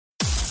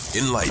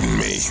Enlighten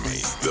Me,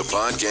 the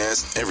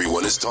podcast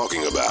everyone is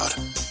talking about,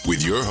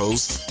 with your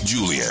host,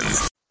 Julian.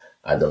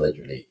 I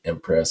literally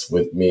impressed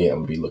with me. I'm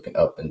gonna be looking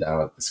up and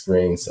down at the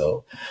screen,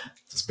 so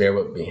just bear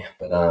with me.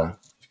 But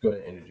go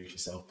ahead and introduce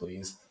yourself,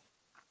 please.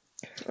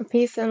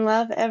 Peace and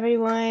love,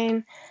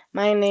 everyone.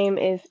 My name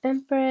is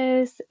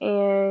Empress,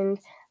 and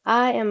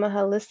I am a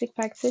holistic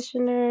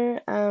practitioner.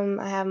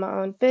 I have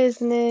my own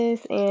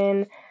business,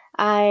 and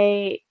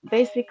I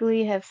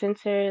basically have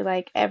centered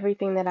like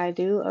everything that I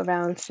do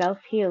around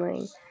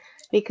self-healing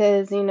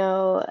because,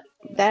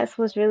 that's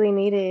what's really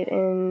needed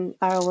in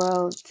our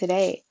world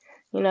today.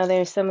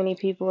 There's so many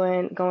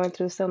people going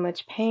through so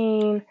much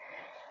pain.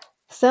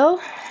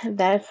 So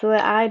that's what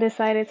I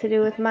decided to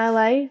do with my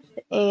life,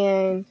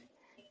 and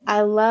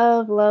I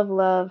love, love,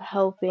 love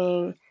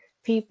helping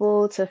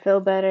people to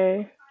feel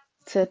better,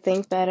 to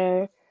think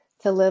better,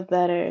 to live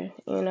better.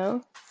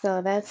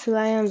 So that's who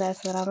I am.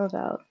 That's what I'm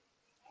about.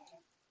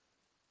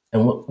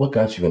 And what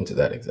got you into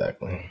that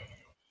exactly?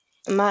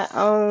 My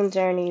own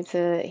journey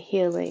to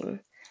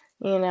healing.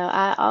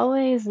 I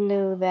always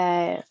knew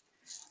that,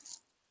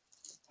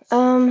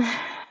 um,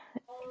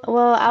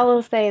 well, I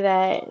will say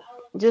that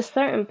just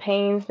certain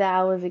pains that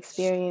I was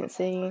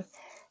experiencing,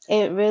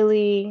 I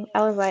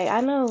was like,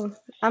 I know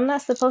I'm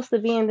not supposed to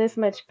be in this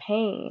much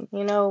pain.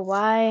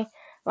 Why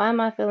am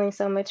I feeling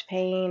so much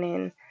pain?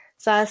 And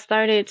so I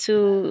started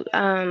to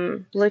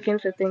look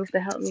into things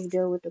to help me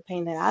deal with the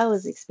pain that I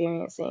was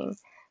experiencing.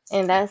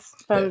 And that's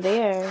Yeah. from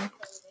there,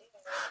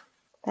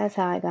 that's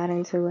how I got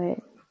into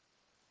it.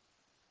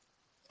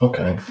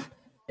 Okay.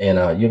 And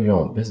you have your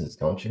own business,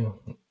 don't you?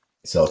 You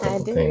sell a I couple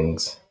of do.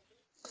 things.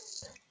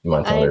 You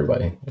mind telling I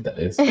everybody what that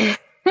is?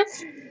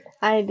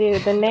 I do.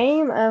 The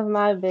name of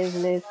my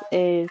business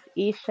is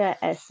Isha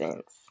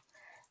Essence.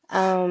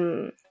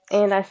 Um,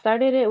 and I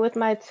started it with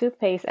my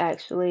toothpaste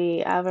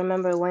actually. I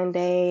remember one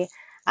day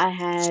I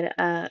had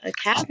a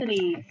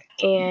cavity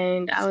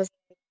and I was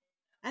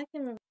I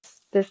can remove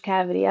this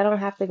cavity. I don't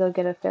have to go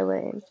get a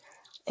fill-in.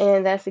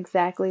 And that's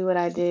exactly what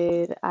I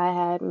did. I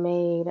had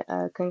made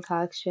a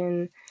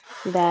concoction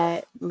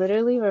that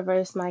literally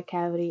reversed my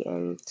cavity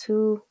in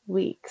 2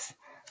 weeks.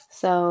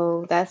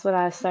 So that's what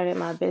I started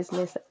my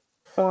business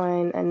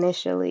on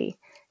initially.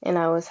 And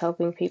I was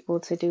helping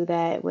people to do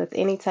that with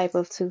any type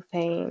of tooth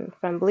pain,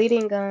 from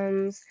bleeding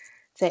gums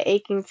to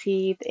aching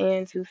teeth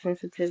and tooth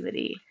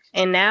sensitivity.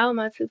 And now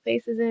my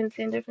toothpaste is in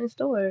 10 different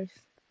stores.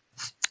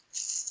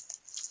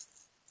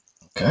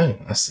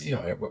 Okay, I see.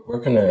 All right. Where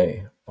can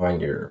I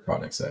find your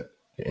products at?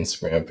 Your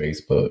Instagram,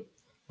 Facebook,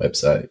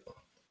 website?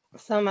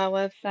 So my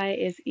website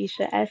is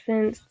Isha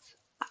Essence.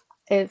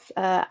 It's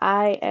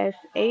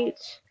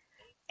ISHAHESSENCE.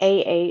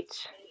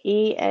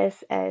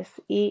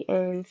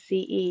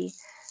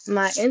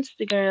 My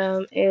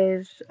Instagram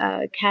is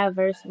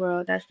Caverse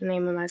World. That's the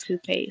name of my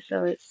toothpaste.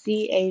 So it's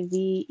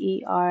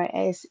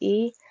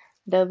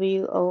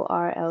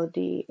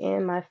CAVERSEWORLD.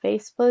 And my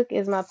Facebook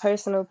is my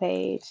personal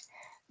page.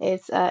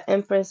 It's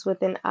Empress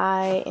with an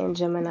I and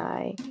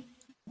Gemini.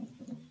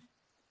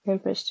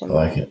 Empress I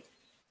like Gemini. it.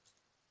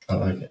 I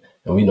like it.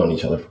 And we known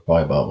each other for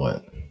probably about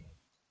what,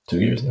 2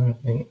 years now, I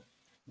think?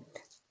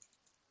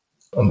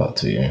 About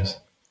 2 years.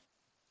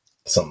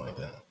 Something like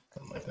that.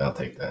 Something like that. I'll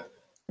take that.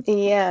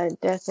 Yeah,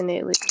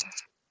 definitely.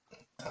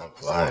 Time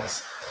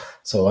flies.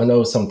 So I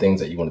know some things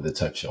that you wanted to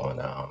touch on.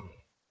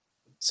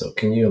 So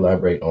can you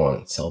elaborate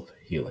on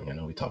self-healing? I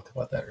know we talked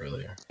about that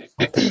earlier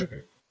off the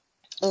record.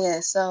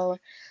 Yeah, so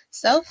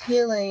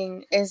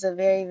self-healing is a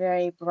very,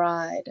 very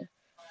broad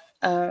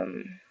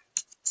um,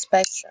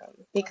 spectrum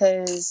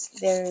because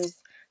there's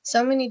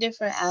so many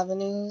different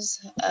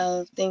avenues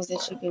of things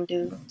that you can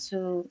do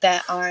to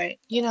that are,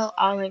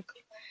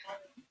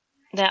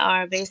 that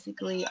are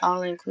basically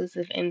all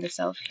inclusive in the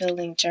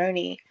self-healing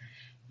journey.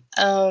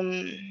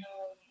 Um,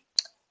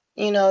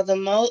 the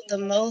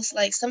most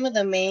like some of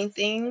the main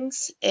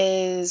things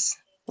is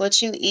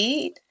what you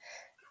eat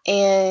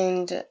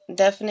and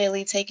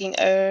definitely taking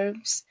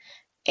herbs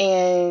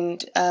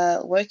and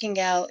working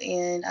out,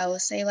 and I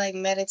would say like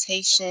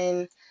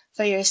meditation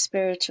for your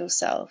spiritual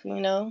self,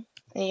 and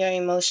your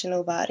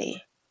emotional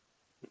body.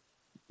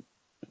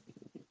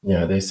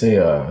 Yeah, they say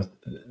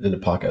did a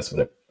podcast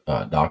with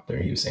a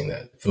doctor. He was saying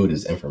that food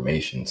is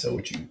information. So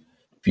what you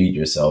feed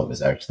yourself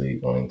is actually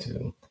going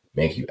to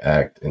make you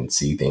act and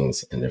see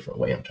things in a different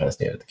way. I'm trying to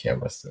stay at the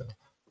camera still.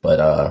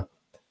 But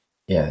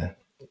yeah.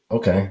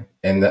 Okay.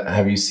 And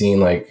have you seen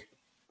like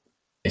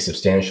a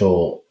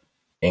substantial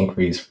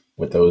increase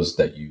with those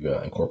that you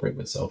incorporate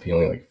with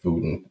self-healing, like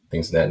food and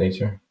things of that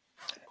nature?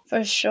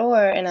 For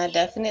sure, and I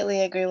definitely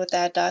agree with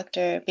that,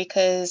 doctor,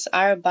 because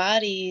our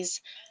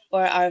bodies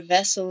or our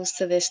vessels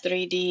to this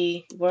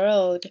 3D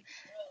world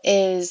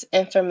is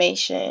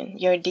information,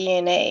 your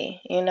DNA,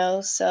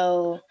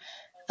 So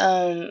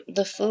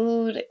the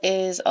food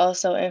is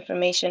also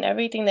information.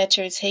 Everything that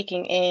you're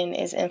taking in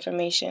is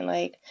information.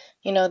 Like,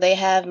 they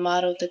have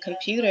modeled the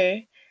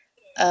computer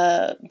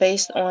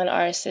based on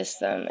our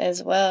system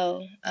as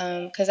well,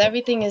 because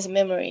everything is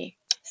memory.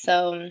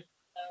 So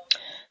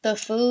the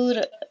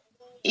food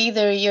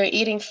either you're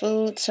eating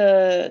food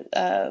to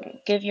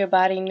give your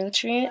body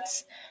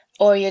nutrients,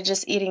 or you're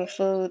just eating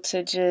food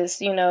to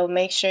just,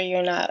 make sure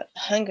you're not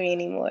hungry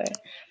anymore.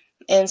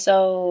 And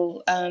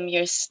so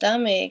your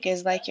stomach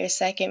is like your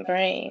second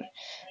brain.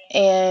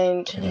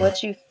 And Mhm.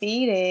 what you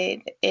feed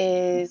it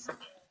is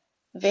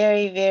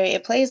very, very,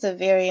 it plays a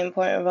very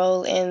important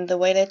role in the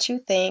way that you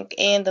think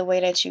and the way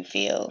that you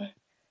feel.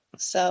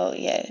 So,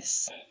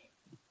 yes.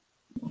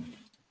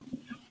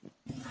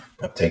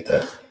 I'll take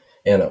that.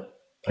 And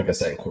like I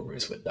said,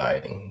 incorporates with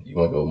dieting. You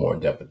want to go more in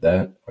depth with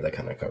that, or that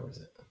kind of covers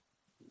it?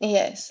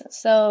 Yes.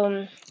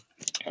 So,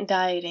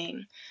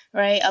 dieting,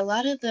 right? A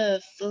lot of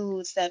the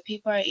foods that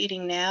people are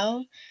eating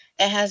now,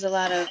 it has a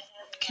lot of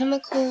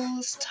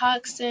chemicals,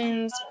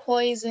 toxins,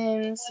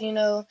 poisons,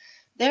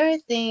 There are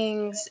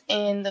things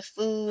in the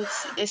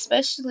foods,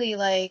 especially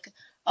like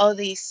all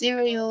these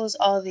cereals,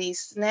 all these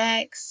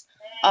snacks,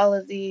 all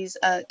of these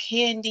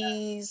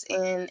candies,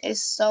 and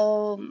it's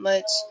so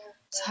much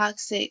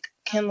toxic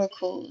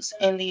chemicals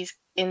in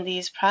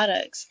these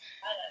products.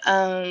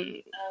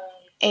 Um,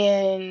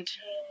 and,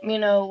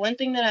 one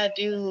thing that I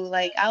do,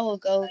 like, I will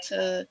go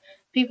to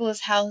people's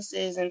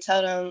houses and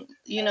tell them,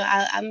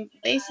 I'm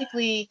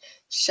basically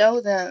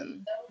show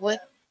them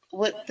what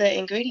the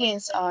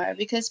ingredients are,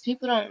 because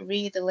people don't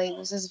read the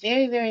labels. It's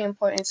very, very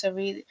important to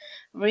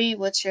read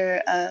what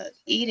you're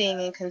eating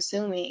and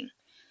consuming.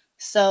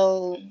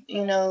 So,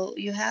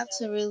 you have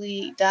to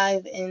really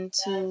dive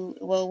into,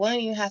 well, one,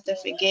 you have to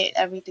forget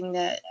everything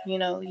that,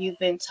 you've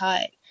been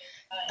taught,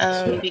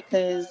 Yeah.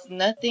 because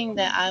nothing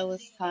that I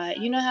was taught,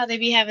 how they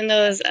be having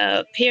those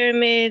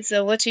pyramids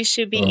of what you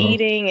should be Hmm.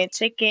 eating and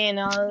chicken and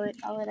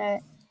all of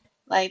that.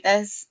 Like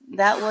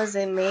that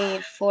wasn't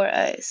made for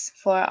us,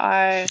 for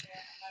our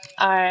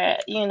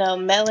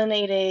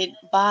melanated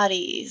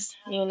bodies,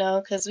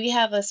 because we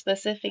have a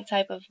specific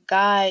type of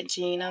God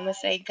gene. I'm gonna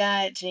say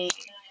God gene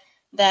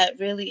that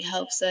really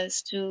helps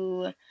us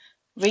to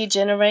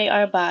regenerate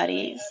our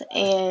bodies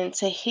and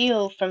to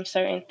heal from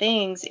certain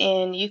things.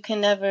 And you can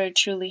never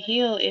truly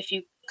heal if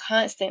you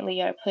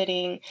constantly are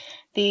putting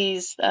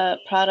these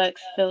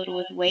products filled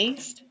with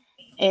waste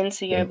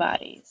into your Yeah.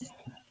 bodies.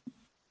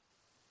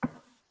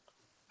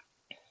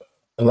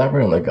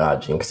 Elaborate on the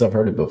God gene, because I've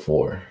heard it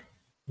before.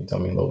 Can you tell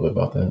me a little bit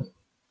about that?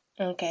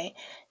 Okay.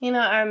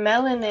 Our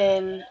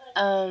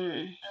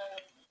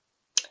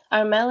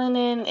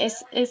melanin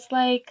is, it's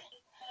like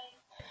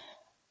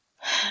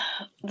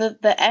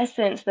the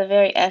essence, the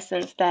very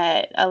essence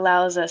that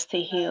allows us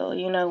to heal.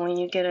 When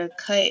you get a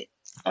cut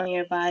on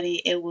your body,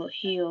 it will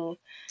heal.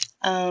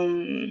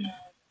 Um,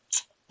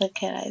 what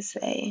can I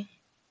say?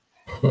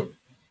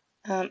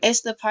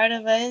 It's the part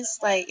of us,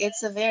 like,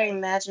 it's a very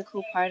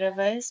magical part of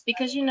us,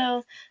 because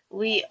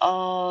we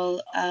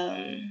all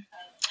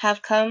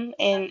have come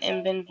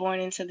and been born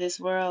into this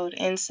world.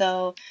 And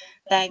so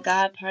that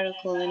God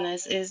particle in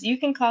us is, you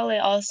can call it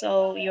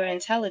also your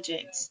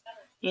intelligence.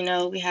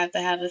 We have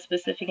to have a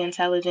specific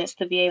intelligence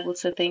to be able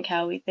to think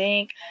how we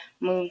think,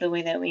 move the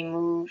way that we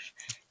move,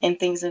 and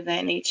things of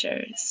that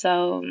nature.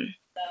 So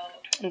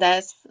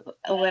that's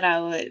what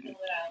I would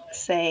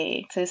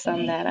say to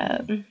sum that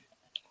up.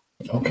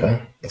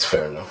 Okay, that's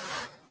fair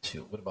enough.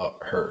 Shoot, what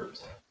about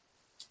herbs?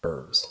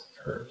 Herbs.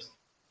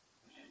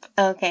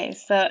 Okay,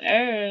 so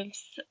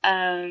herbs,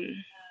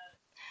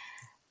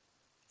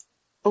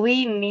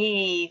 we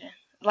need,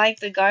 like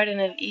the Garden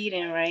of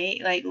Eden,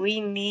 right? Like, we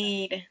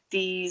need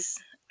these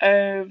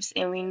herbs,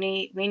 and we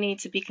need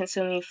to be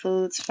consuming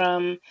foods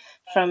from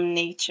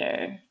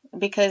nature,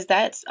 because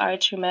that's our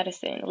true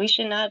medicine. We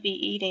should not be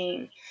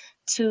eating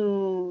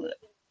to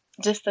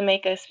just to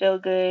make us feel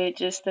good,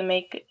 just to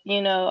make,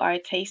 our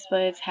taste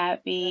buds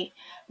happy.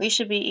 We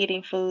should be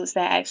eating foods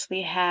that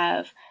actually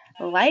have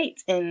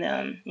light in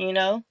them,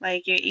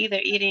 Like, you're either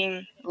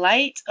eating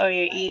light, or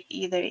you're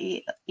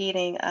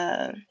eating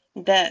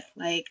death,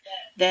 like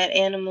dead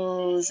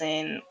animals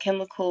and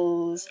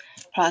chemicals,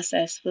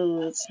 processed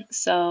foods.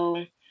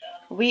 So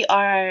we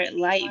are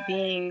light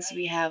beings,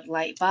 we have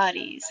light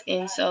bodies.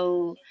 And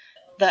so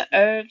the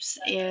herbs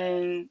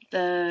and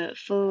the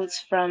foods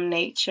from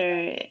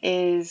nature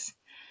is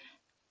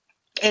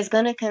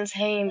going to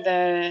contain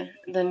the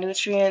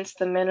nutrients,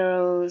 the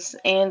minerals,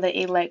 and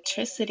the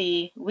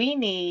electricity we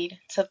need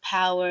to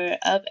power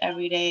up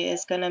every day.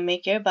 It's going to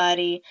make your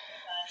body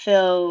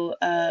feel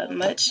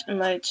much,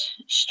 much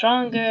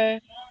stronger,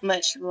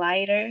 much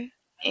lighter,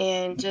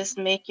 and just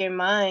make your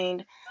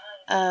mind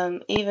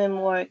even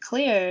more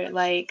clear.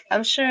 Like,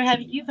 I'm sure,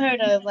 have you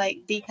heard of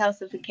like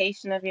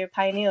decalcification of your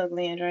pineal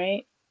gland,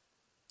 right?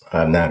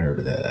 I've not heard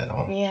of that at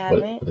all. You What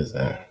haven't? what is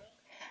that?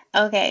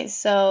 Okay,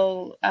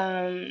 so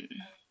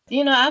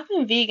I've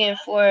been vegan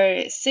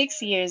for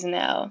 6 years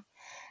now.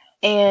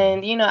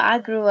 And I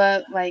grew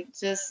up like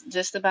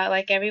just about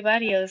like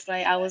everybody else.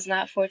 Like, I was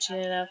not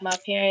fortunate enough. My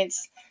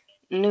parents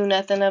knew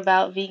nothing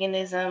about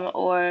veganism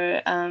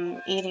or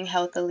eating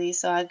healthily.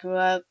 So I grew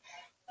up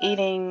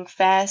eating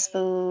fast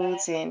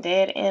foods and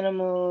dead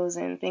animals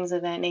and things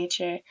of that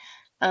nature.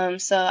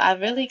 So I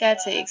really got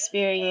to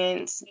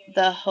experience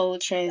the whole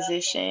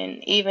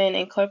transition, even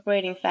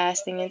incorporating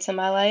fasting into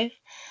my life.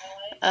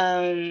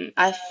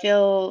 I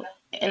feel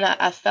and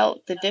I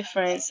felt the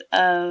difference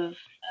of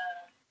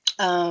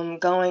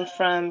going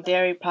from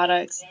dairy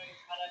products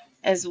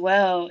as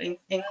well,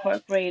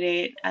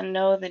 incorporated. I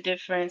know the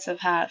difference of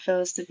how it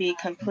feels to be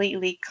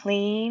completely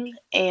clean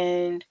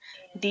and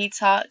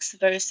detox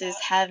versus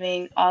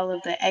having all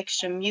of the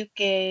extra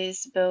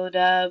mucus build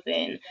up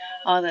and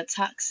all the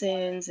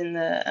toxins and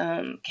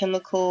the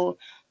chemical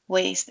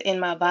waste in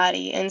my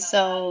body. And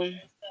so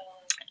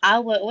I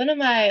would one of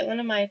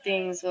my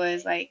things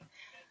was like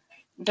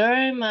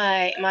during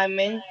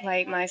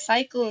my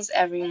cycles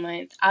every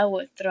month, I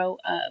would throw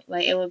up.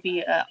 Like it would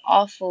be an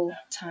awful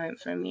time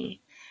for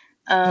me.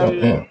 Oh Um,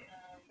 damn.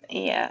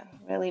 yeah,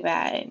 really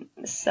bad.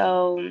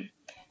 So,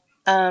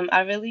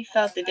 I really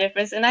felt the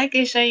difference, and I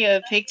can show you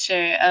a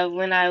picture of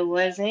when I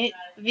wasn't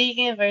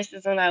vegan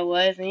versus when I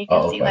was, and you can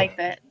Oh see okay.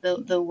 like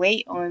the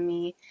weight on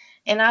me.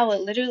 And I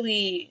would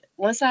literally,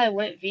 once I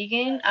went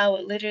vegan, I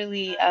would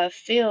literally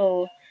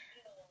feel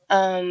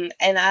and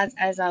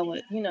as I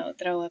would,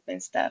 throw up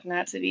and stuff,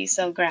 not to be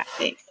so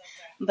graphic,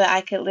 but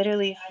I could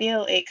literally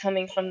feel it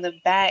coming from the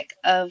back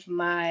of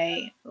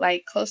my,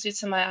 like closer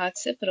to my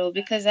occipital,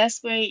 because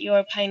that's where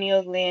your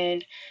pineal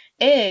gland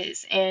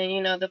is.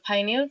 And the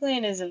pineal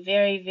gland is a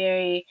very,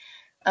 very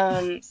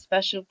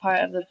special part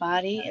of the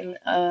body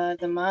and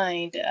the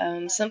mind.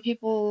 Some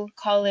people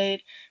call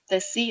it the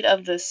seat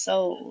of the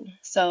soul.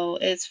 So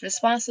it's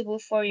responsible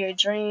for your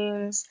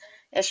dreams,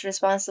 it's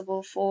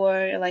responsible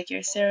for like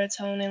your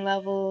serotonin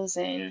levels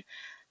and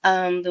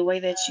the way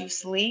that you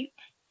sleep.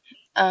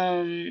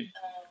 Um,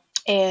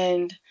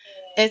 and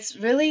it's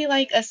really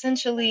like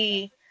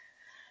essentially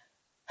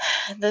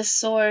the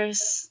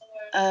source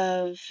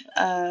of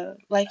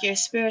like your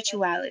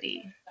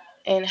spirituality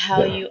and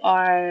how Yeah. you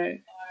are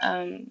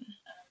um,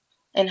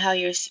 and how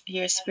your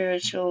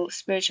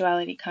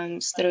spirituality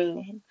comes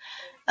through.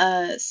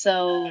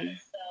 So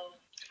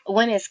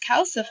when it's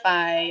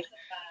calcified,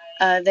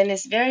 then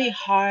it's very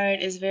hard,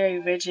 it's very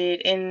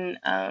rigid, and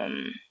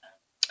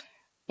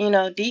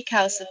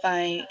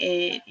decalcifying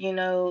it,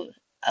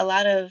 a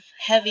lot of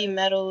heavy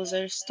metals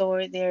are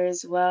stored there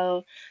as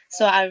well.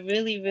 So I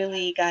really,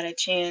 really got a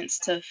chance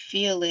to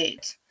feel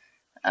it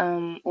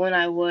when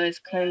I was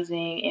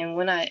cleansing and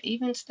when I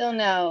even still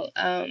now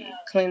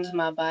cleanse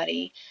my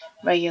body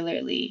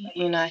regularly.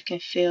 I can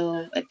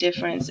feel a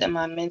difference in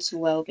my mental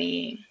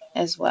well-being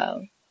as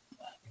well.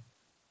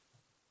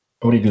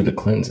 What do you do to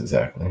cleanse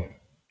exactly?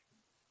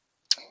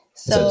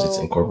 Is that just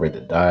So incorporate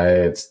the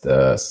diets,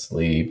 the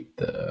sleep,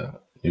 the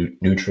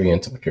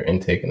nutrients with your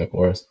intake, and of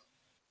course.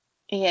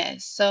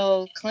 yes,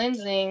 so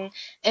cleansing.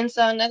 And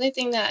so another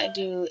thing that I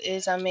do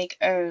is I make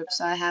herbs.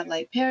 So I have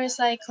like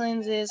parasite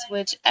cleanses,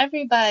 which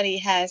everybody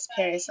has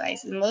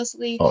parasites, and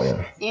mostly, Oh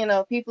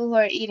yeah. people who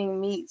are eating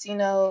meats.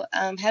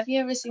 Have you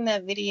ever seen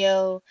that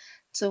video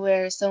to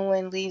where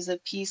someone leaves a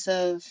piece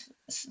of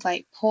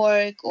like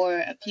pork or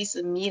a piece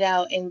of meat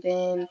out, and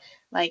then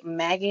like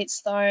maggots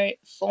start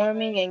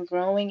forming and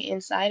growing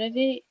inside of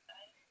it?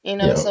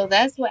 Yeah. So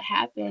that's what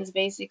happens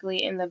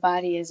basically in the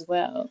body as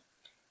well,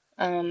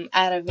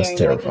 at a That's very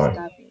terrifying.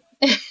 microscopic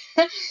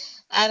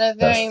at a That's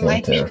very damn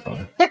mic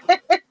terrifying.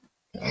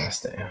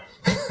 Understand.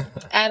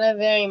 at a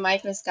very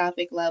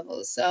microscopic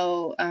level.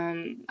 So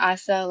I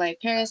sell like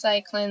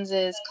parasite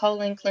cleanses,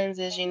 colon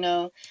cleanses.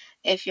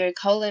 If your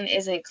colon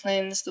isn't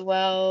cleansed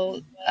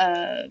well,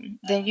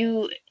 then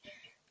you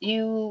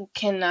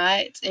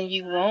cannot and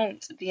you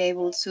won't be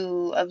able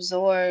to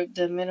absorb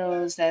the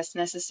minerals that's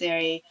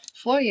necessary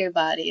for your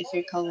body if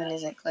your colon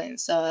isn't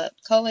cleansed. So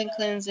colon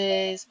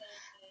cleanses.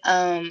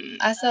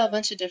 I sell a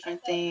bunch of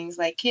different things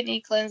like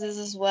kidney cleanses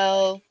as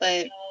well,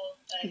 but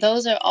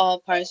those are all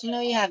parts.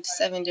 You have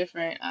 7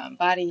 different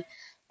body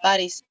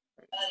systems.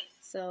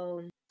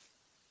 So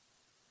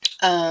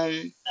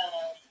um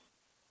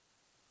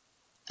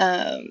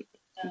um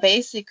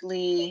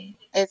basically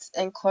it's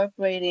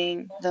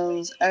incorporating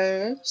those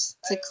herbs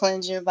to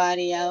cleanse your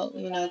body out,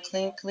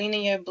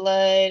 cleaning your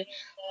blood,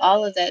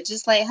 all of that.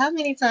 Just like how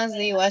many times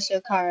do you wash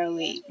your car a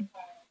week?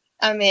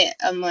 I mean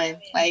a month.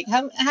 Like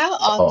how Oh, a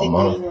often do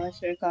month. you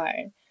wash your car?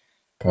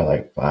 Probably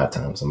like 5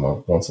 times a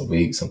month, once a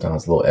week,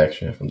 sometimes a little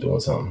extra if I'm doing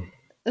something.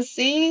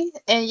 See,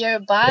 and your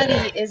Yeah.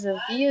 body is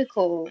a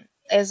vehicle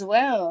as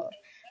well.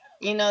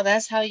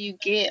 That's how you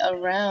get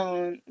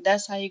around.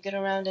 That's how you get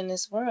around in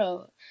this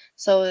world.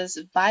 So it's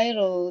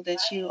vital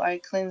that you are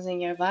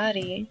cleansing your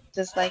body,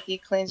 just like you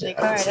cleanse your Yeah,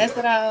 I can car. see That's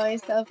what that. I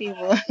always tell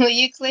people. When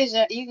you cleanse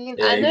Yeah,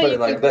 I you know put you it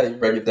like keep, that, you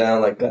break it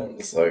down like that.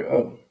 It's like,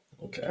 oh,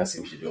 okay, I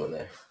see what you're doing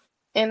there.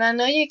 and I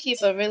know you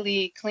keep a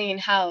really clean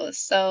house.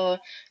 So,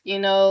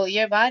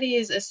 your body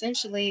is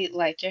essentially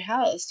like your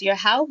house. Your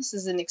house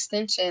is an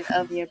extension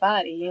of your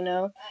body.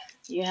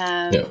 You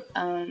have, Yeah.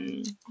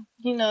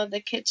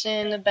 the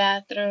kitchen, the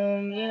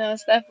bathroom,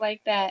 stuff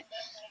like that.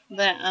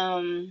 But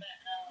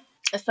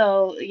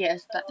so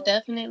yes,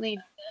 definitely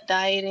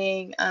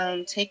dieting,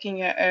 taking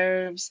your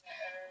herbs,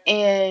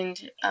 and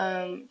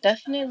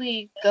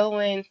definitely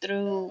going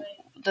through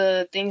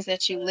the things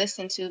that you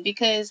listen to,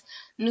 because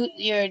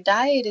your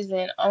diet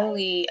isn't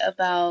only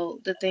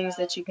about the things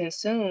that you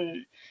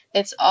consume.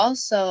 It's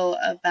also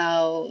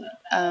about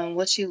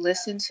what you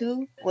listen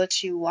to,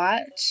 what you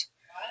watch,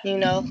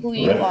 who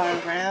you Right.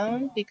 are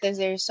around, because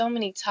there's so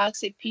many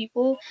toxic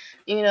people.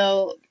 you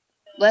know,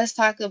 let's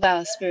talk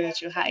about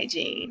spiritual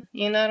hygiene.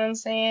 You know what I'm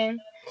saying?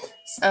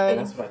 And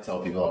that's Um, what I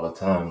tell people all the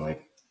time.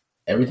 Like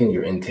everything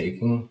you're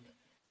intaking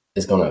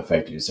is going to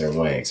affect you a certain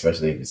way,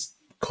 especially if it's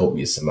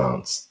copious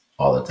amounts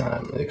all the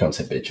time. When it becomes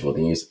habitual,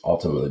 then you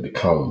ultimately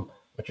become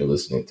what you're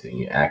listening to, and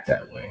you act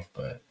that way.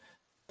 But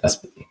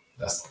that's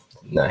that's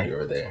not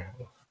here or there.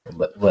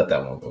 Let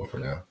that one go for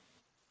now.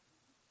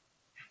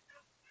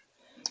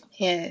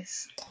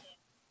 yes.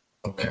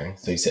 Okay,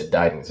 so you said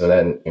dieting, so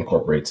that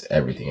incorporates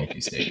everything that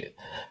you stated.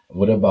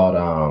 What about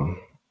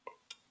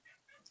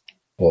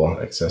well,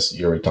 excess?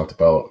 You already talked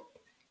about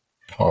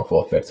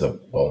harmful effects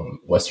of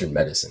Western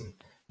medicine.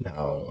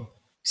 Now,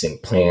 saying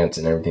plants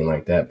and everything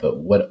like that, but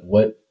what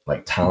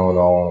like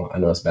Tylenol? I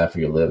know it's bad for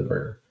your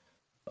liver.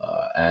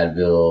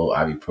 Advil,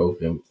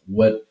 ibuprofen.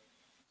 What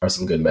are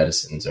some good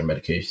medicines or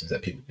medications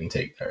that people can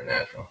take that are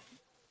natural?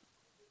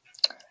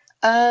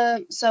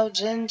 So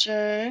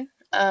ginger,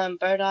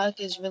 burdock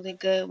is really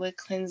good with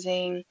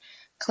cleansing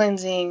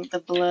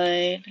the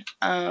blood.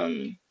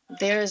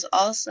 There's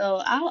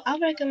also, I'll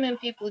recommend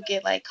people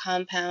get like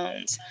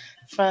compounds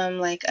from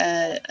like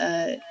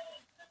their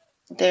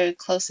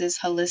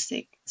closest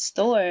holistic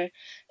store,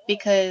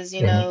 because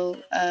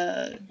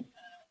Mm-hmm.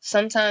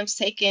 sometimes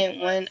taking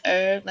one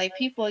herb, like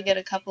people get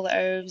a couple of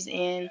herbs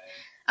and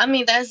I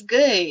mean that's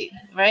good,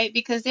 right?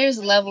 Because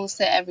there's levels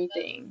to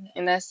everything.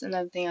 And that's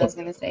another thing I was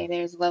gonna say.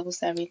 There's levels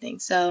to everything.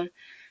 So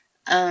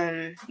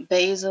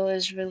basil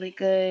is really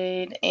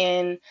good.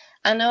 And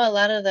I know a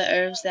lot of the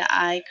herbs that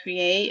I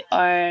create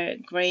are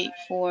great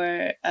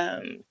for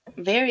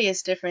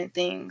various different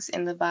things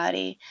in the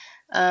body.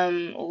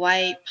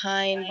 White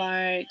pine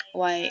bark,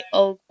 white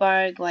oak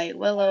bark, white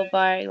willow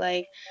bark,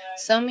 like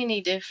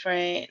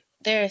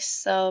there's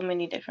so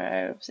many different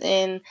herbs.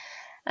 And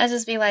I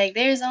just be like,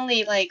 there's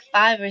only like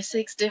 5 or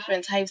 6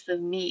 different types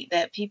of meat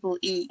that people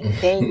eat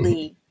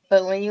daily.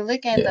 But when you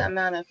look at the Yeah,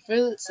 amount of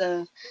fruits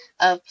of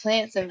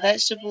plants and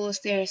vegetables,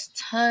 there's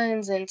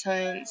tons and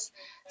tons,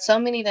 so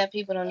many that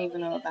people don't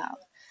even know about.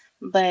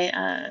 But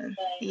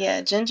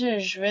yeah, ginger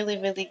is really,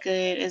 really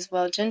good as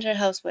well. Ginger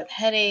helps with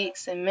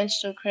headaches and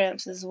menstrual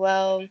cramps as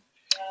well.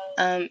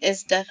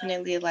 It's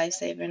definitely a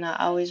lifesaver, and I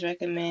always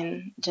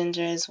recommend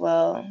ginger as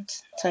well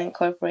to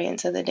incorporate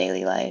into the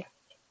daily life.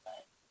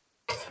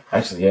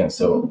 actually, yeah.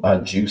 So I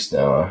juice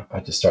now. I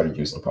just started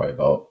juicing probably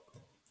about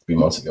 3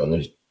 months ago, and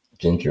there's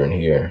ginger in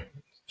here.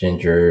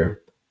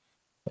 Ginger,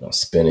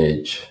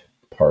 spinach,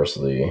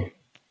 parsley,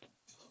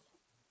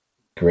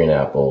 green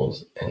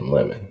apples, and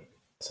lemon.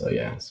 So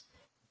yeah,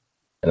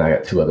 and I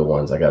got two other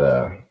ones. I got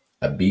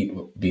a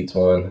beets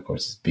one. Of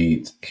course, it's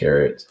beets,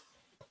 carrots,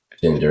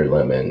 ginger,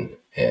 lemon,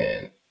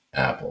 and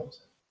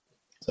apples.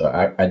 So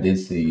I did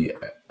see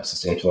a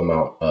substantial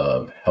amount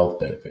of health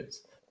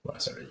benefits when I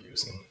started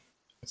using.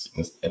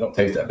 It don't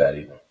taste that bad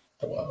either.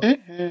 Oh, wow.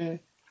 Hmm.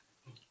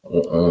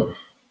 Uh-uh.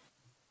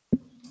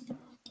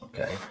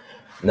 Okay.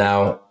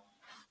 Now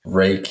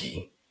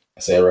Reiki.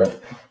 I say it right?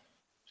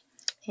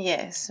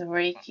 Yes,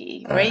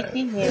 Reiki. All right. Reiki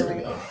There we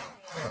healing. go.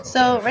 Okay.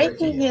 So Reiki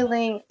Reiki.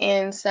 healing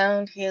and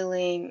sound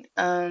healing,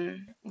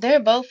 they're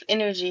both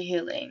energy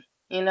healing,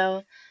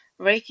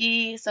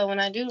 Reiki, so when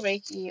I do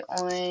Reiki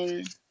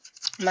on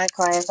my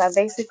clients, I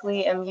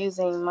basically am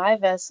using my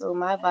vessel,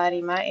 my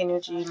body, my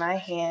energy, my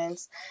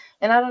hands,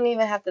 and I don't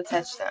even have to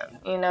touch them.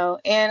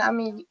 And I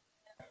mean,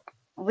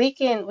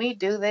 we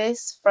do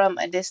this from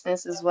a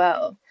distance as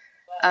well.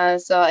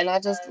 And I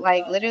just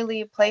like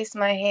literally place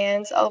my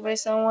hands over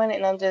someone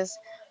and I'm just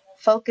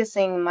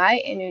focusing my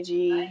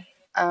energy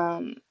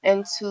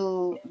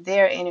into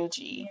their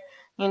energy,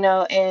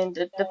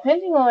 and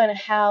depending on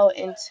how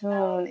in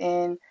tune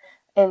and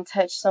in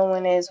touch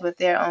someone is with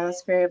their own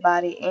spirit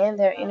body and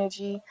their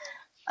energy,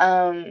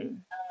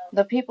 um,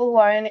 the people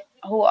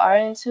who are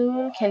in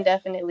tune can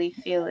definitely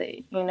feel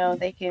it.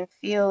 They can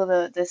feel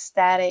the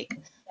static,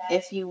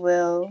 if you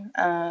will.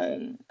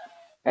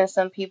 And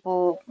some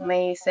people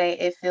may say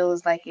it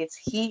feels like it's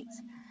heat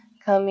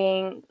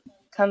coming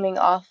coming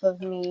off of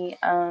me.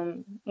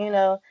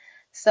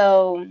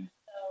 So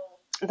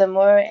the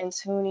more in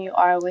tune you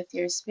are with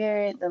your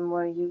spirit, the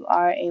more you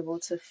are able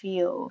to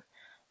feel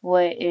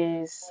what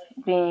is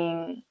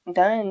being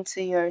done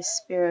to your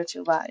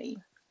spiritual body.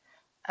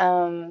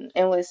 And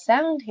with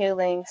sound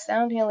healing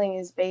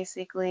is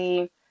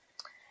basically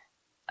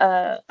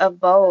a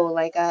bowl,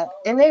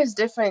 and there's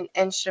different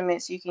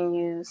instruments you can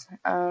use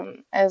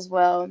as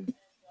well.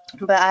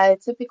 But I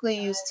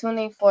typically use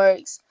tuning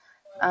forks,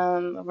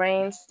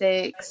 rain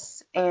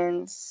sticks,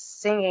 and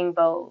singing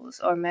bowls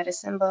or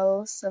medicine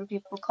bowls, some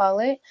people call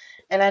it.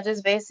 And I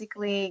just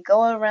basically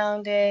go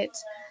around it,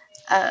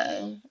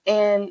 and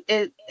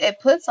it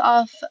puts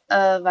off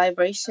a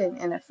vibration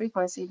and a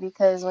frequency,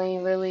 because when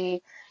you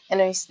really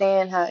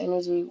understand how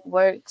energy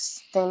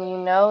works, then you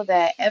know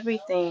that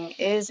everything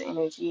is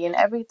energy and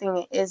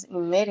everything is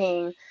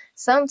emitting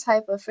some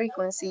type of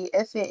frequency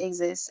if it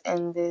exists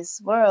in this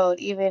world,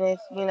 even if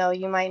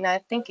you might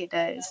not think it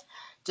does.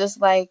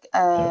 Just like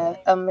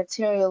Yep. a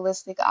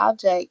materialistic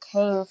object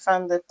came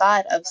from the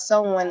thought of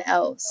someone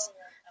else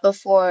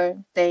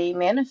before they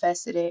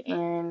manifested it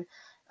and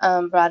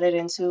brought it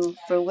into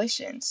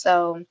fruition.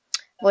 So,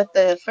 with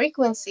the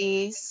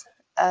frequencies,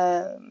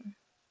 um,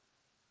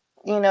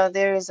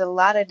 there is a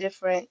lot of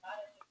different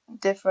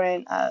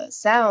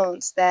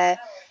sounds that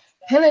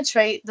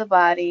penetrate the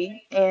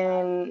body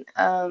and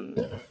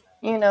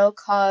Yeah.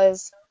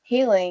 cause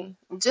healing,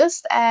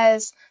 just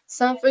as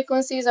some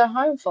frequencies are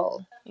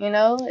harmful.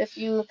 If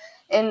you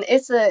and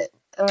it's a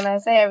when I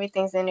say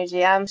everything's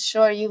energy, I'm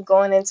sure you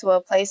going into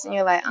a place and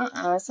you're like,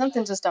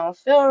 something just don't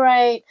feel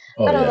right.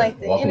 Oh I don't yeah. like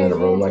the Walking in a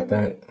energy room into like the.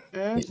 that.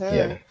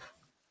 Mm-hmm.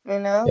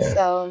 Yeah. Yeah.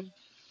 So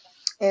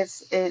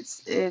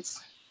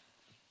it's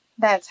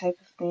that type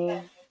of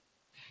thing.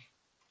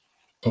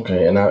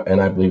 Okay. And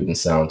I believe in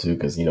sound too,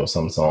 because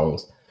some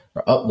songs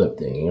are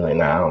uplifting. And you're like,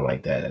 nah, I don't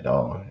like that at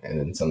all. And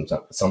then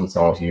some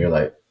songs you hear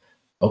like,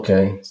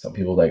 okay, some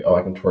people like, oh,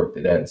 I can twerk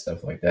to that and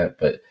stuff like that.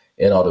 But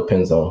it all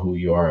depends on who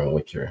you are and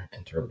what you're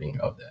interpreting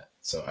of that.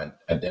 So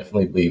I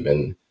definitely believe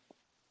in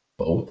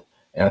both.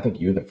 And I think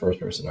you're the first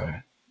person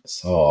I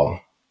saw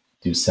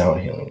do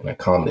sound healing. And I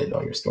commented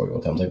on your story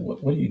one time. I was like,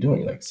 what are you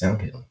doing? Like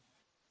sound healing.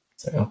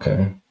 It's like,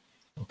 okay,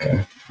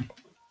 okay.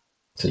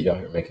 So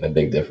y'all are making a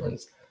big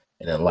difference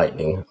and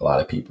enlightening a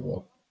lot of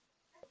people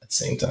at the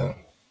same time.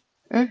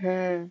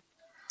 Mm-hmm.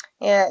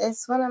 Yeah,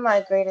 it's one of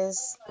my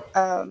greatest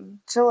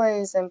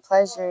joys and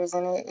pleasures,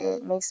 and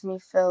it makes me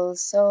feel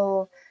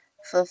so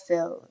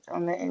fulfilled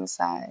on the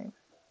inside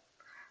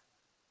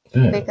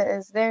Good.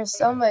 because there's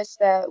so much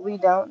that we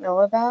don't know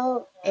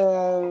about,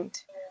 and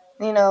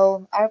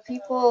our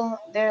people,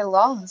 they're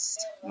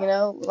lost,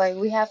 like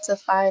we have to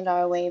find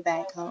our way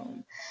back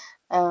home.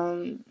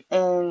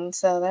 And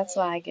so that's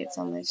why I get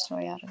so much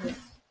joy out of it.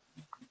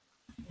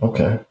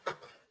 Okay.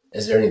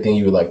 Is there anything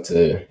you would like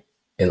to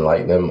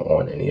enlighten them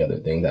on? Any other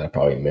thing that I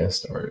probably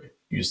missed, or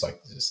you just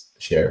like to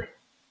just share?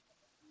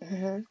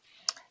 Hmm.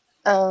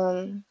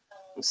 Um,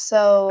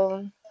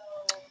 so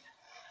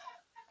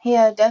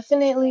yeah,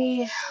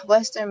 definitely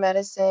Western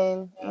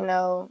medicine,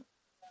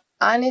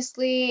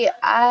 honestly,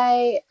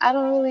 I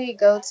don't really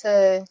go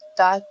to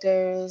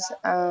doctors.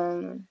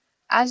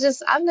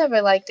 I've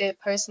never liked it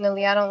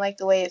personally. I don't like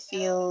the way it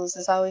feels.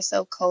 It's always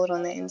so cold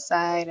on the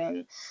inside,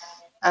 and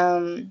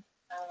um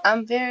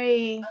I'm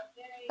very,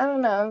 I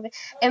don't know.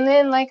 And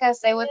then, like I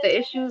say, with the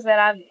issues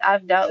that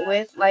I've dealt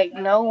with, like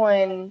no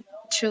one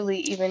truly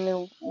even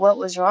knew what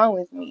was wrong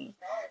with me.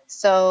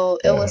 So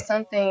it Yeah. was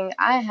something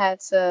I had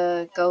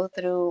to go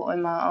through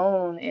on my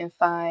own and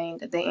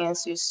find the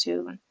answers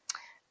to.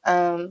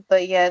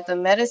 But yeah, the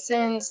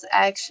medicines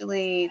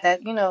actually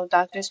that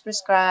doctors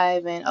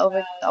prescribe and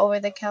over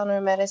the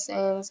counter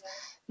medicines,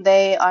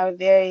 they are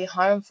very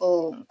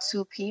harmful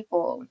to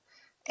people.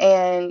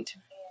 And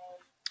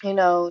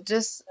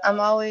just I'm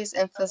always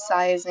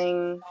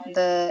emphasizing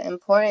the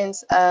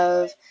importance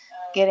of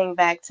getting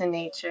back to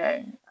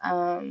nature.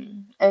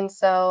 And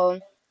so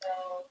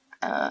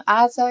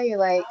I'll tell you,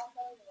 like,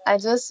 I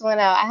just went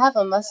out. I have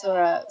a muscle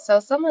rub. So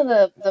some of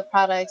the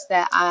products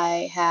that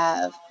I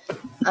have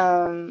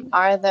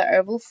are the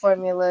herbal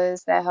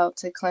formulas that help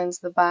to cleanse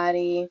the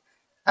body.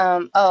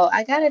 Oh,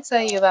 I gotta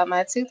tell you about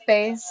my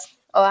toothpaste.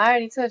 Oh, I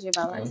already told you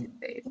about my Okay.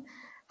 toothpaste.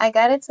 I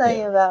gotta tell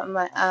Yeah. you about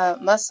my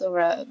muscle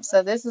rub.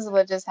 So this is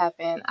what just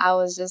happened. I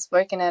was just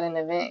working at an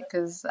event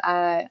because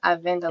I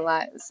vend a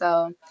lot.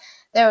 So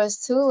there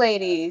was two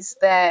ladies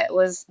they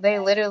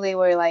literally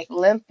were like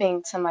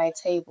limping to my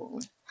table.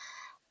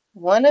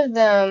 One of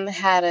them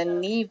had a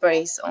knee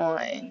brace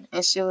on,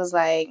 and she was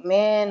like,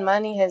 "Man, my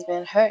knee has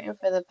been hurting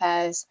for the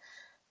past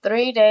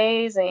 3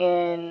 days,"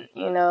 and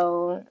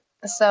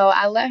so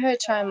I let her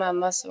try my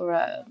muscle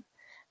rub,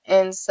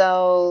 and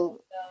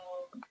so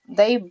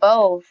they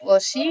both, well,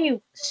 she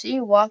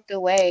walked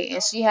away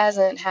and she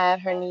hasn't had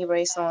her knee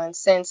brace on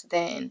since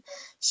then.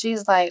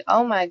 She's like,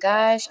 "Oh my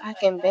gosh, I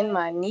can bend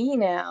my knee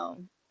now."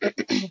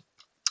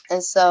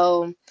 And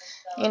so,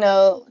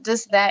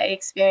 just that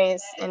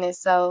experience in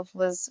itself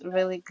was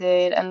really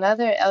good.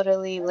 Another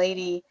elderly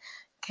lady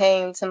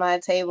came to my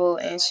table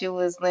and she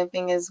was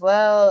limping as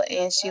well.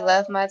 And she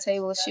left my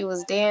table. She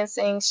was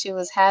dancing. She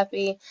was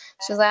happy.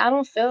 She was like, "I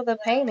don't feel the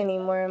pain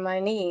anymore in my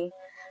knee."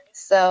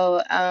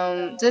 So,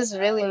 just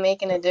really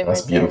making a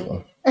That's difference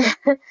beautiful.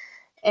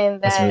 in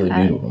That's that. really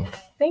beautiful.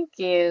 Thank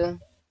you.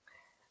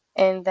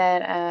 In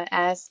that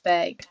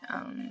aspect.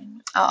 I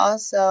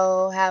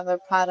also have a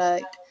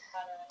product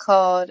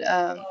called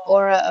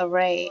Aura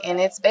Array, and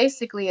it's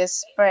basically a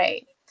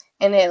spray,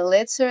 and it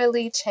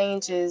literally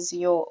changes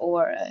your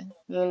aura.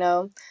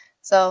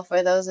 So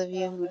for those of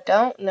you who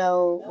don't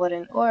know what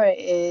an aura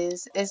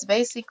is, it's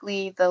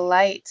basically the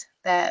light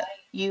that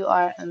you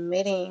are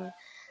emitting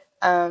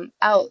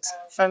out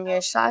from your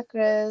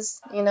chakras.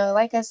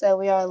 Like I said,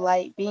 we are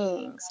light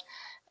beings.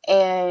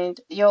 and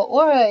your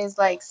aura is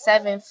like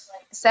 7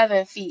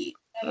 feet.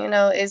 You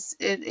know, it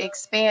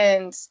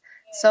expands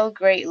so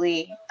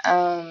greatly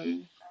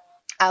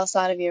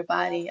outside of your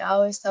body. I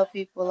always tell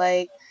people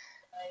like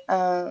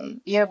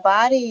your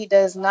body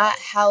does not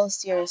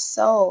house your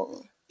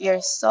soul.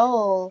 Your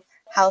soul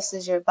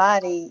houses your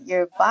body.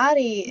 Your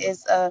body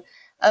is a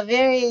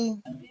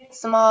very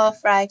small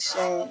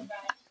fraction.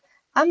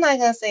 I'm not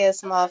gonna say a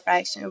small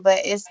fraction,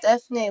 but it's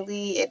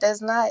definitely, it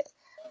does not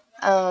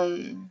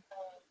um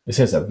It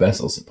says a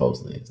vessel,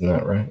 supposedly. Isn't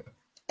that right?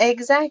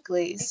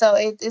 exactly. So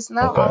it's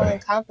not all Okay.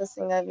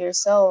 encompassing of your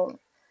soul,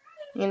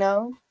 you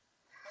know?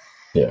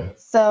 Yeah.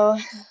 So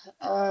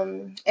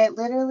it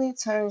literally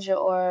turns your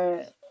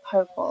aura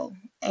purple,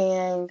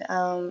 and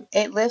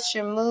it lifts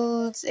your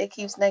moods, it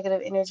keeps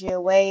negative energy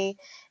away.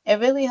 It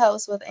really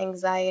helps with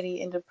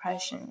anxiety and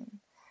depression.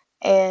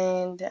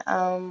 And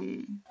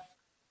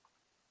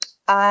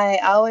I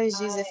always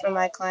use it for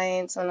my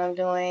clients when I'm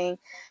doing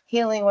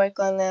healing work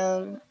on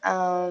them.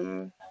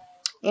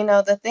 You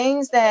know, the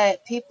things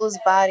that people's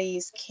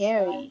bodies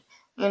carry.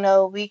 You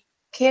know, we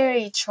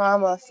carry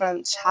trauma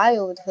from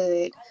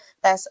childhood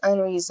that's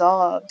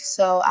unresolved.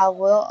 So I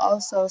will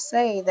also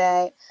say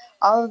that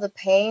all of the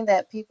pain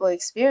that people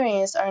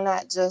experience are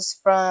not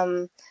just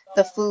from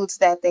the foods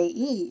that they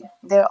eat,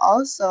 they're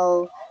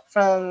also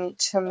from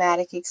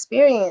traumatic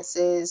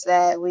experiences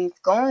that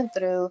we've gone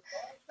through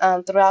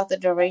throughout the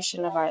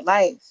duration of our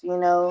life. You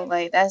know,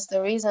 like that's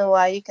the reason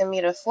why you can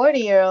meet a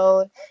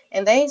 40-year-old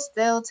and they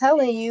still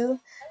telling you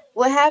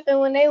what happened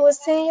when they was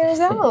 10 years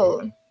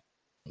old,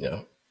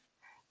 Yeah.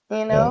 you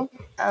Yeah. know?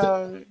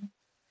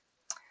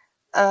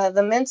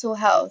 The mental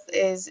health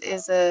is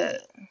a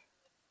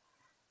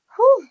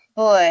whew,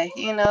 boy,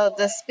 you know,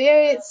 the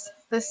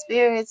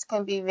spirits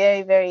can be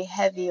very, very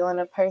heavy on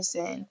a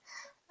person.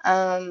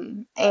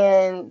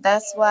 And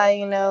that's why,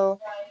 you know,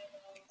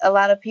 a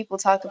lot of people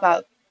talk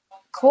about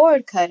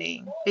cord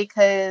cutting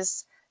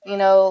because, you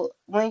know,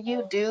 when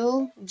you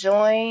do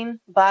join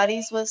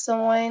bodies with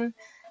someone,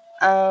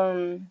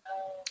 um,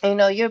 you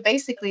know, you're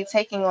basically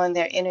taking on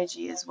their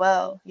energy as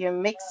well. You're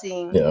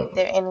mixing Yeah.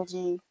 their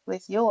energy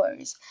with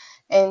yours.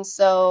 And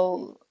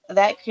so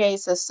that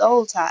creates a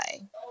soul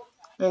tie,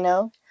 you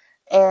know?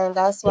 And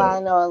that's Yeah. why I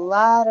know a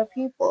lot of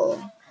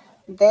people,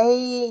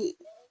 they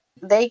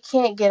they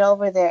can't get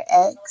over their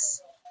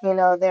ex. You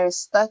know, they're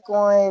stuck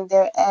on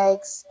their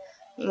ex,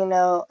 you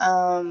know,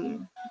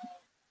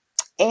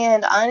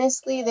 and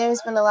honestly,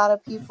 there's been a lot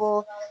of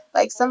people,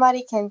 like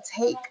somebody can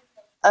take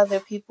other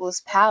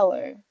people's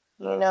power,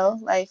 you know?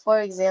 Like, for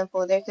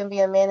example, there can be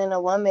a man and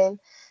a woman,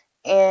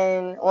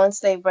 and once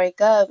they break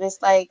up,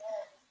 it's like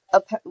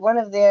one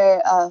of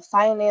their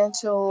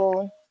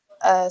financial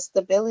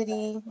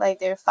stability, like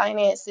their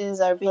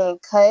finances are being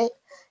cut.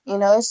 You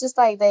know, it's just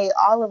like they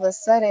all of a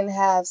sudden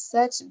have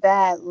such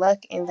bad luck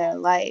in their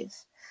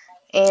life.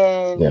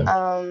 And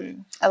Yeah.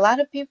 a lot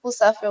of people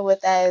suffer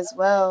with that as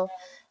well.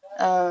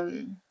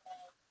 Um,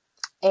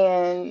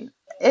 and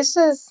it's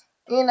just,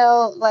 you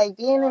know, like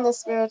being in the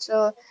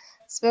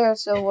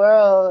spiritual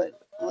world,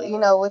 you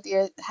know, with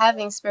your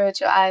having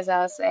spiritual eyes,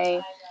 I'll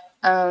say,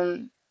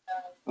 um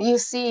you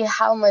see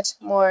how much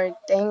more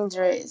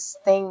dangerous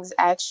things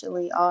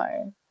actually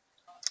are.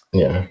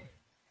 Yeah.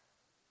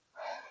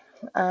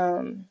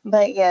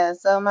 But yeah,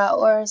 so my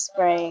aura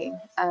spray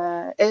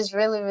is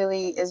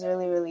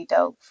really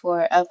dope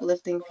for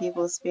uplifting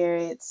people's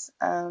spirits.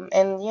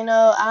 And you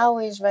know, I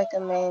always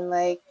recommend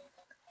like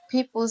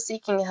people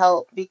seeking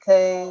help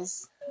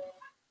because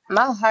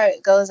my heart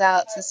goes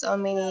out to so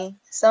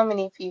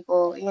many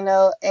people, you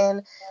know,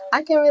 and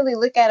I can really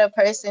look at a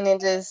person and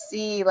just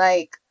see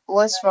like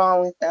what's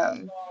wrong with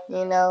them,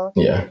 you know.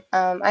 Yeah.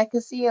 I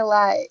can see a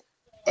lot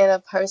in a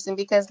person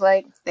because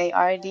like they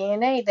are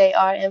DNA, they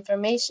are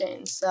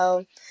information.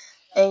 So,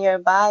 and your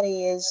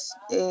body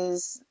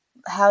is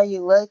how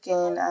you look,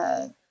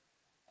 and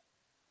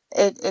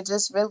it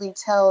just really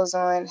tells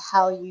on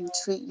how you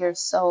treat your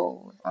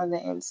soul on the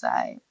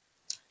inside.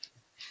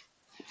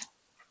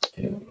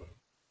 Yeah.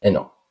 And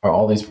are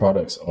all these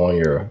products on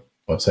your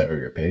website or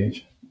your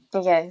page?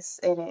 Yes,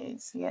 it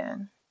is. Yeah.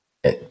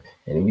 And,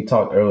 and we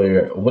talked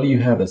earlier. What do you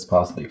have that's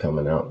possibly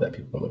coming out that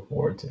people can look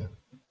forward to?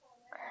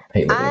 I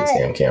hate looking at this I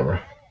damn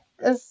camera.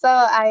 so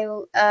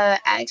I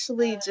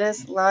actually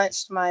just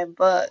launched my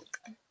book.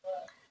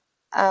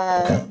 Okay.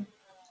 Uh,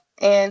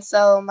 and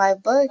so my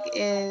book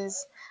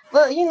is,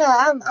 well, you know,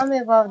 I'm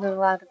involved in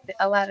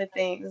a lot of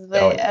things, Oh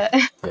but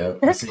yeah. Yeah.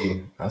 I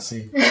see. I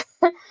see.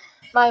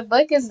 my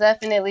book is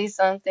definitely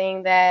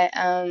something that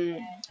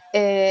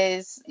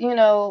is, you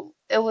know,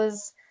 it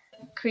was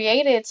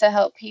created to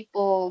help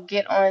people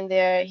get on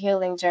their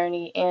healing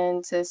journey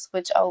and to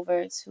switch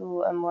over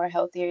to a more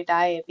healthier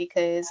diet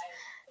because,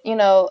 you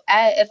know,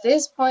 at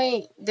this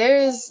point,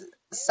 there's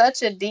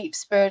such a deep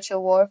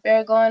spiritual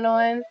warfare going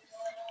on.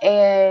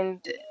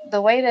 And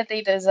the way that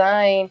they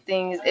design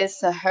things is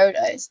to hurt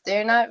us.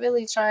 They're not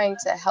really trying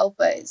to help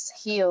us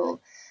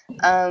heal.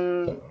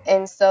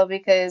 And so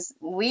because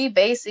we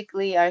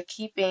basically are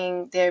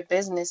keeping their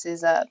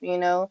businesses up, you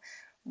know,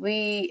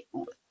 we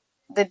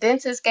the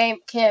dentist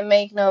can't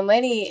make no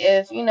money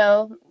if,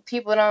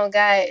 people don't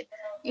got,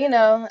 you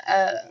know,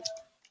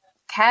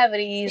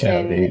 cavities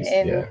and Cavities,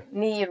 yeah.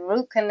 need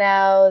root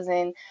canals,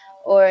 and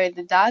or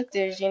the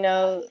doctors,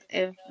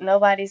 if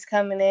nobody's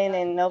coming in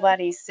and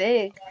nobody's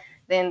sick,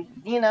 then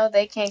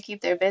they can't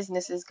keep their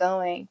businesses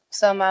going.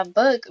 So my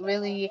book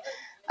really,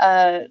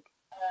 uh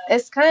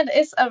it's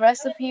a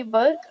recipe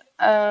book,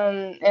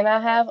 and I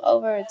have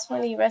over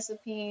 20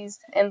 recipes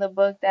in the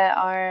book that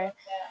are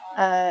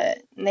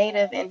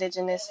native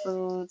indigenous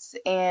foods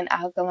and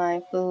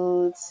alkaline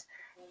foods,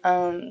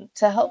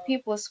 to help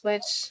people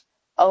switch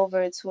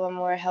over to a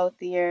more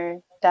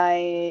healthier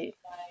diet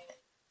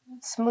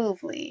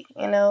smoothly,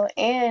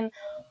 and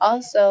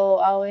also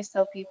I always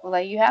tell people,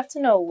 like, you have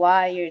to know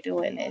why you're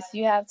doing this.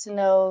 You have to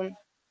know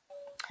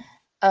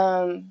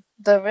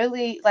the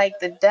really, like,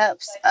 the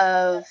depths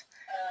of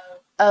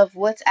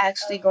what's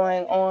actually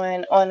going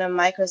on a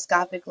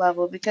microscopic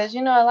level, because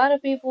a lot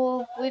of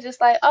people, we just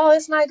like, oh,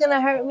 it's not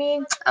gonna hurt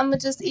me, I'm gonna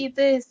just eat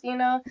this,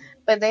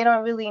 but they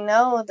don't really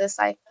know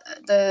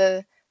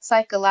the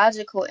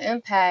psychological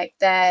impact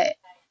that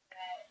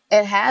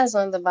it has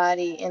on the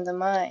body and the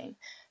mind.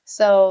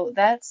 So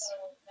that's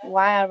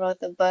why I wrote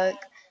the book.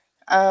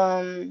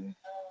 um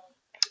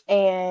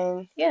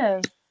and yeah.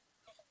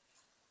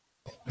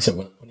 So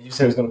when did you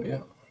say it was going to be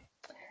out?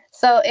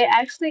 So it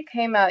actually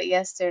came out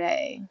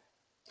yesterday.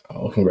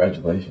 Oh,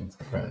 congratulations.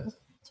 Congrats.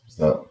 What's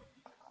up?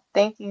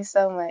 Thank you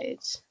so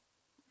much.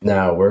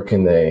 Now, where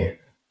can they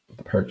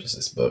purchase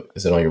this book?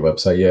 Is it on your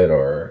website yet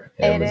or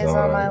It is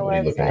on my Amazon? What are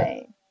you looking at?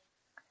 website.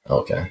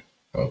 Okay.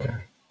 Okay.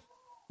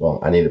 Well,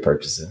 I need to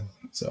purchase it,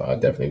 so I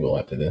definitely will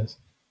after this.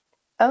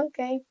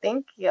 Okay,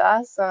 thank you.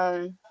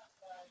 Awesome.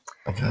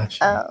 I got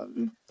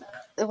you.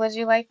 Would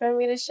you like for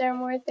me to share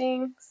more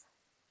things?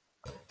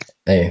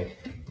 Hey,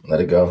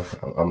 let it go.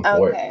 I'm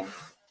for it. Okay.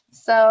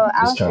 So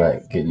Just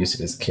trying to get used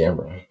to this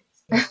camera.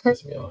 It's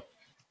pissing me off.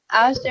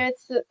 I'll share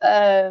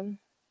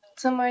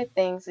two more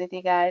things with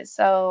you guys.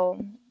 So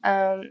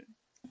I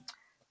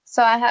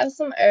have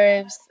some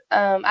herbs.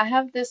 I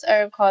have this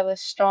herb called the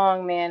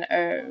strong man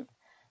herb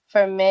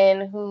for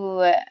men who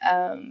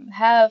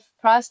have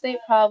prostate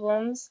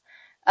problems,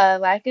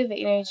 lack of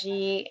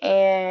energy,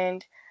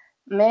 and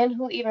men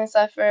who even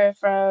suffer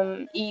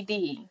from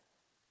ED.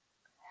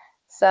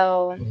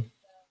 So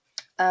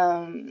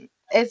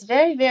it's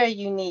very, very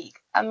unique.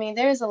 I mean,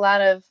 there's a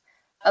lot of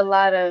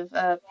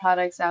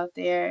products out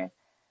there,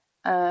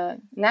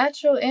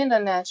 natural and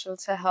unnatural,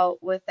 to help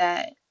with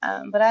that.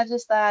 But I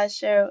just thought I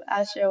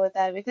share with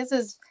that because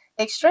it's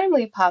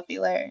extremely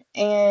popular,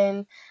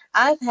 and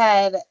I've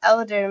had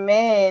elder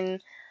men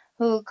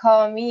who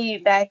call me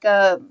back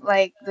up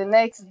like the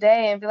next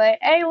day and be like,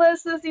 "Hey, look,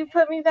 sis, you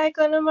put me back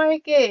on the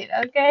market,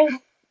 okay?"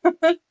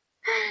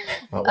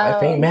 My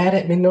wife ain't um, mad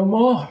at me no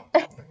more.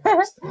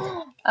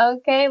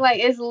 okay, like,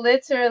 it's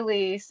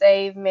literally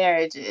saved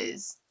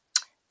marriages.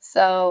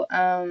 So,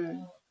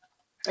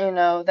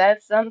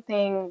 that's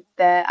something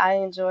that I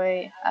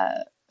enjoy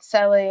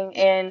selling.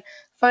 And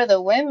for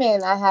the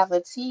women, I have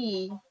a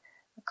tea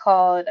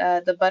called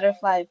the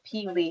butterfly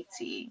pea leaf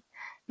tea.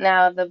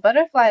 Now, the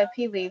butterfly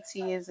pea leaf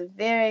tea is a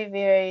very,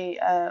 very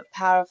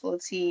powerful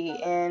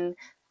tea, and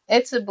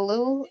it's a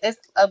blue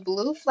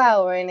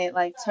flower, and it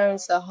like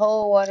turns the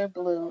whole water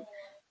blue,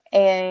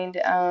 and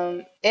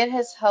it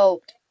has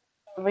helped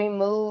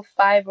remove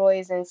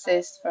fibroids and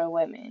cysts for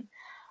women.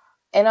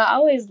 And I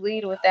always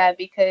lead with that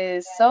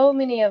because so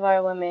many of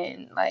our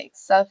women like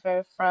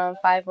suffer from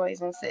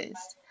fibroids and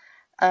cysts.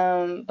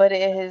 But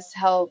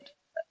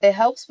it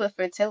helps with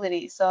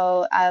fertility.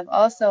 So I've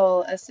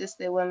also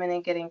assisted women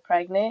in getting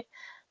pregnant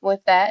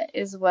with that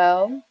as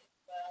well.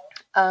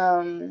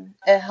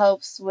 It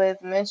helps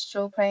with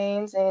menstrual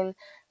pains and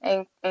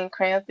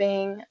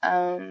cramping.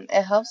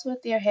 It helps with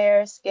your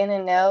hair, skin,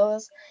 and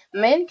nails.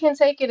 Men can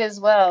take it as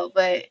well,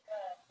 but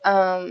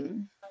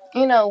um,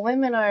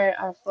 women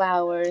are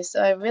flowers,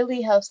 so it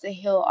really helps to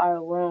heal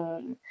our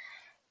womb,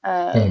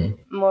 Mhm.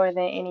 more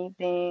than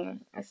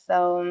anything.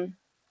 So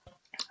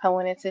I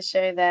wanted to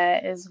share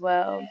that as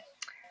well.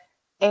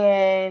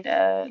 And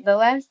the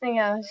last thing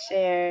I'll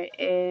share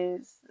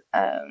is,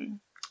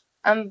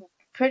 I'm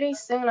pretty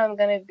soon I'm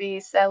gonna be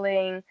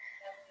selling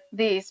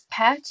these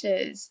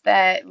patches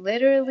that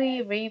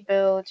literally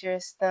rebuild your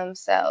stem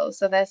cells.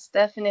 So that's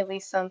definitely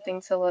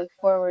something to look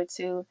forward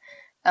to.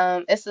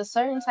 It's a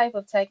certain type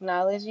of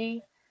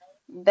technology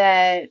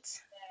that,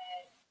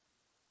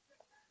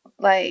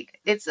 like,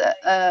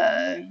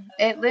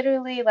 it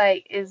literally,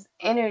 like, is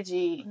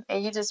energy,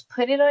 and you just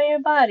put it on your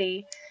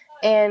body,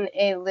 and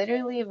it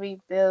literally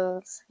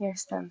rebuilds your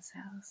stem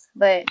cells.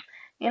 But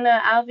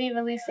I'll be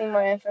releasing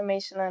more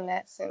information on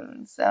that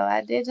soon. So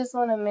I did just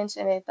want to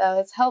mention it, though.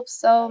 It's helped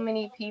so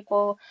many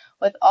people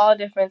with all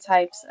different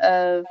types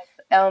of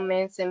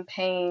ailments and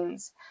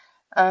pains.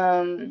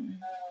 um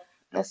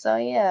so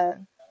yeah.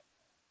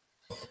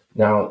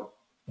 Now,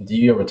 do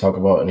you ever talk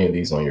about any of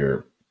these on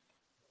your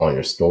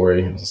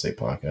story? Let's say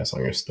podcast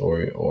on your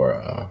story or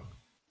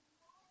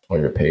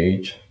on your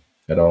page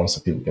at all,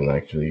 so people can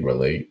actually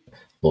relate?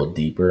 little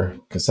deeper?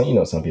 Because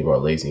some people are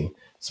lazy,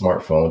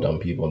 smartphone dumb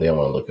people. They don't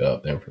want to look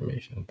up the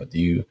information. But do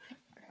you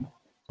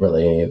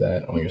relay any of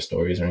that on your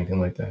stories or anything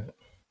like that?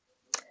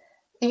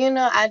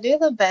 I do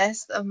the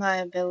best of my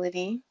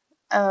ability,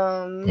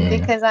 Mm,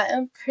 because I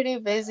am pretty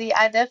busy.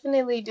 I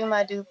definitely do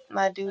my due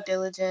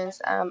diligence.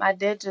 I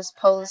did just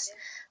post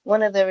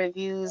one of the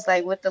reviews,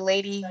 like with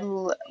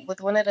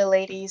one of the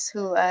ladies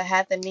who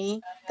had the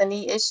knee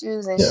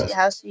issues, and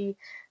yes.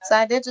 so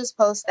I did just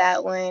post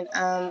that one.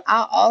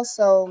 I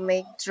also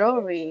make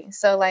jewelry,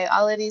 so like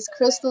all of these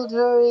crystal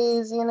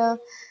jewelries,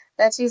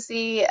 that you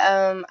see.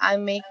 I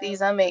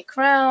make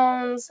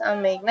crowns, I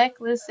make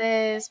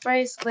necklaces,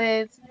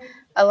 bracelets,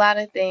 a lot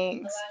of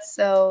things.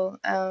 So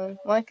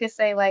one could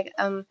say like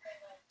I'm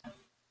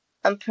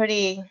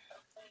pretty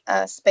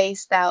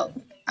spaced out.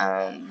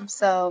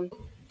 So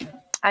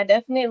I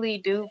definitely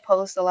do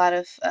post a lot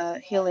of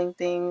healing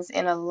things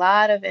and a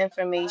lot of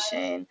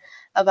information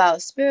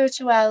about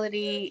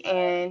spirituality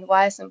and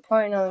why it's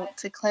important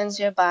to cleanse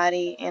your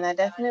body. And I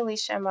definitely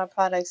share my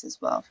products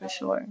as well, for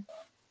sure.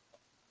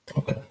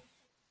 Okay.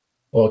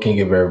 Well, can you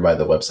give everybody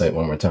the website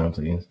one more time,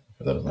 please,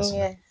 for those listening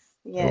Yes,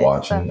 or yes.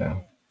 watching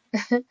now?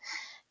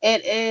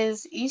 It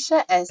is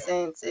Isha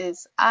Essence.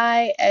 It's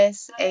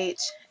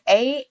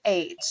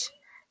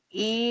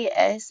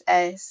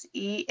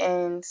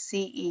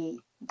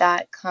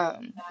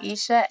ISHAHESSENCE.com.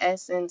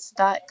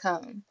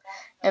 IshaEssence.com.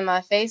 And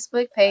my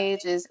Facebook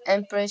page is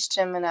Empress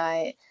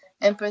Gemini.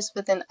 Empress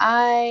with an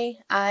IMPRESS.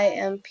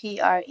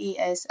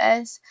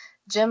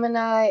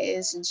 Gemini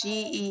is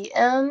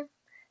GEMNEYE.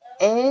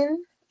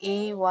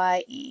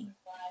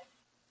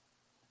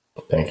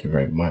 Thank you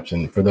very much.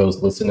 And for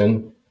those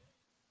listening,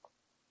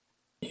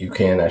 you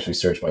can actually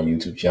search my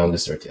YouTube channel.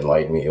 Just search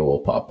Enlighten Me. It will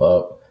pop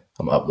up.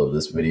 I'm gonna upload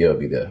this video. It'll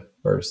be the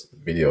first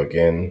video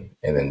again.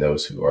 And then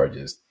those who are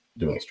just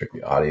doing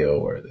strictly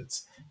audio, whether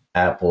it's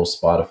Apple,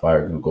 Spotify,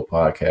 or Google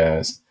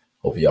Podcasts,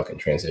 hopefully y'all can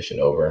transition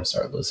over and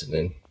start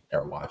listening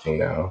or watching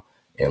now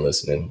and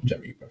listening,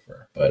 whichever you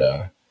prefer.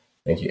 But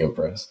thank you,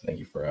 Empress. Thank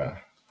you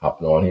for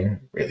hopping on here.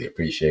 Really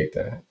appreciate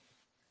that.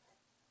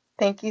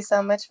 Thank you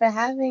so much for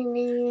having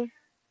me.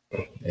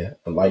 Yeah,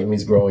 Enlighten Me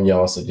is growing,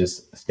 y'all. So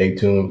just stay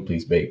tuned.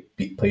 Please be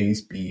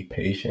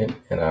patient,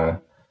 and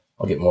I'll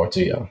get more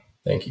to y'all.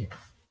 Thank you.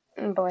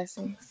 And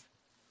blessings.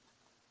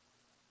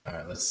 All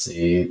right, let's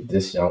see.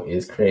 This young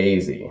is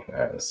crazy. All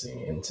right, let's see.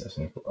 In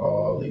session for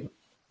all legal.